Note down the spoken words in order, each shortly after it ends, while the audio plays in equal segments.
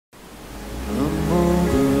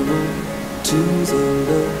to the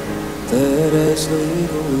love that has laid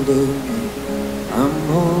hold of me. I'm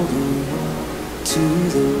holding on to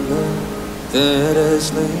the love that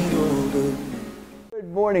has laid hold of me.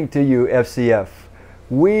 Good morning to you, FCF.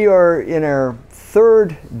 We are in our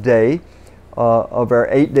third day of our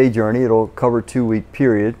 8-day journey. It'll cover a 2-week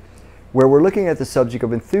period where we're looking at the subject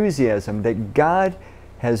of enthusiasm, that God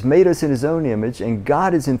has made us in His own image and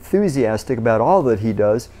God is enthusiastic about all that He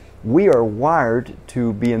does. We are wired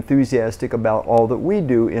to be enthusiastic about all that we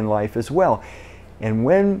do in life as well. And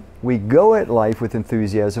when we go at life with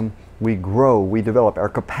enthusiasm, we grow, we develop. Our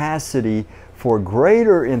capacity for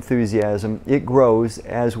greater enthusiasm, it grows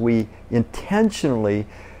as we intentionally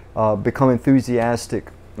become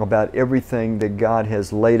enthusiastic about everything that God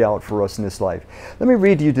has laid out for us in this life. Let me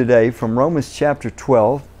read to you today from Romans chapter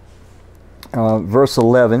 12, verse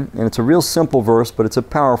 11, and it's a real simple verse, but it's a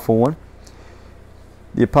powerful one.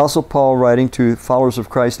 The Apostle Paul, writing to followers of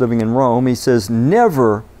Christ living in Rome, he says,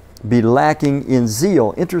 "Never be lacking in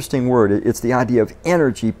zeal." Interesting word. It's the idea of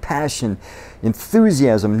energy, passion,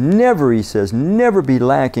 enthusiasm. Never, he says, never be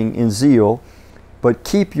lacking in zeal, but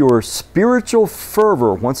keep your spiritual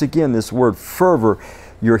fervor. Once again, this word fervor,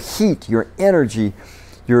 your heat, your energy,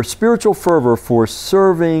 your spiritual fervor for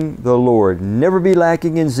serving the Lord. Never be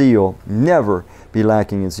lacking in zeal. Never be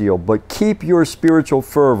lacking in zeal, but keep your spiritual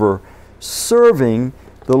fervor serving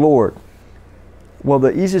the Lord. Well,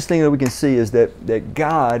 the easiest thing that we can see is that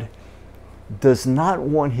God does not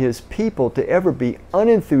want His people to ever be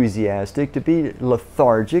unenthusiastic, to be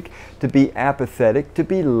lethargic, to be apathetic, to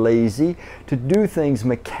be lazy, to do things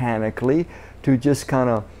mechanically, to just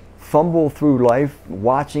kind of fumble through life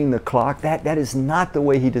watching the clock. That is not the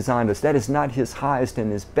way He designed us. That is not His highest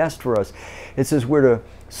and His best for us. It says we're to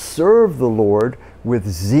serve the Lord with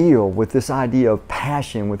zeal, with this idea of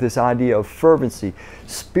passion, with this idea of fervency.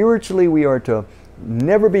 Spiritually, we are to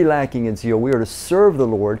never be lacking in zeal. We are to serve the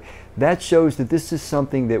Lord. That shows that this is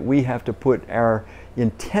something that we have to put our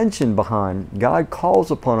intention behind. God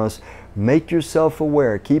calls upon us, make yourself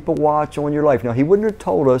aware, keep a watch on your life. Now, He wouldn't have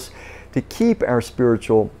told us to keep our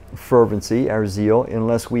spiritual fervency, our zeal,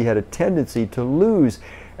 unless we had a tendency to lose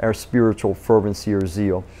our spiritual fervency or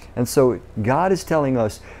zeal. And so God is telling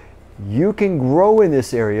us, you can grow in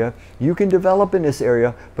this area, you can develop in this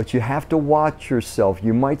area, but you have to watch yourself.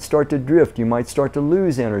 You might start to drift, you might start to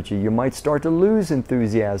lose energy, you might start to lose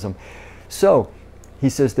enthusiasm. So He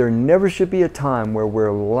says there never should be a time where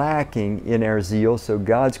we're lacking in our zeal, so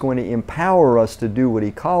God's going to empower us to do what He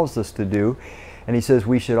calls us to do. And He says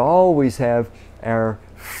we should always have our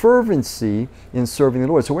fervency in serving the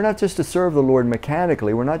Lord. So we're not just to serve the Lord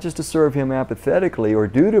mechanically, we're not just to serve Him apathetically or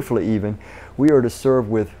dutifully even. We are to serve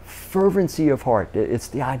with fervency of heart. It's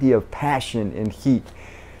the idea of passion and heat.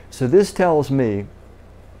 So this tells me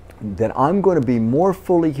that I'm going to be more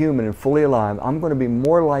fully human and fully alive. I'm going to be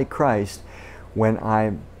more like Christ when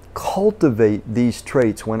I cultivate these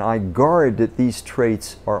traits, when I guard that these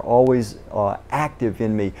traits are always active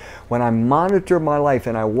in me, when I monitor my life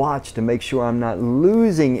and I watch to make sure I'm not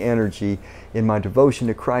losing energy in my devotion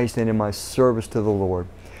to Christ and in my service to the Lord.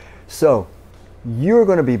 So you're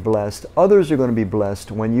going to be blessed, others are going to be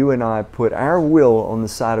blessed when you and I put our will on the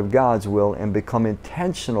side of God's will and become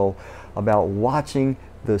intentional about watching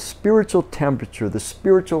the spiritual temperature, the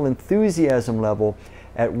spiritual enthusiasm level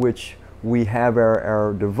at which we have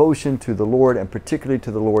our devotion to the Lord and particularly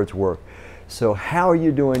to the Lord's work. So how are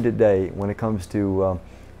you doing today when it comes to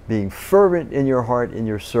being fervent in your heart in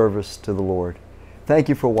your service to the Lord? Thank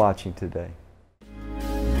you for watching today.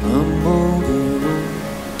 I'm holding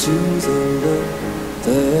on to the love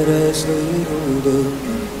that has laid hold of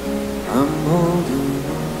me. I'm holding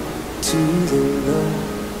on to the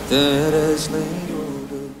love that has laid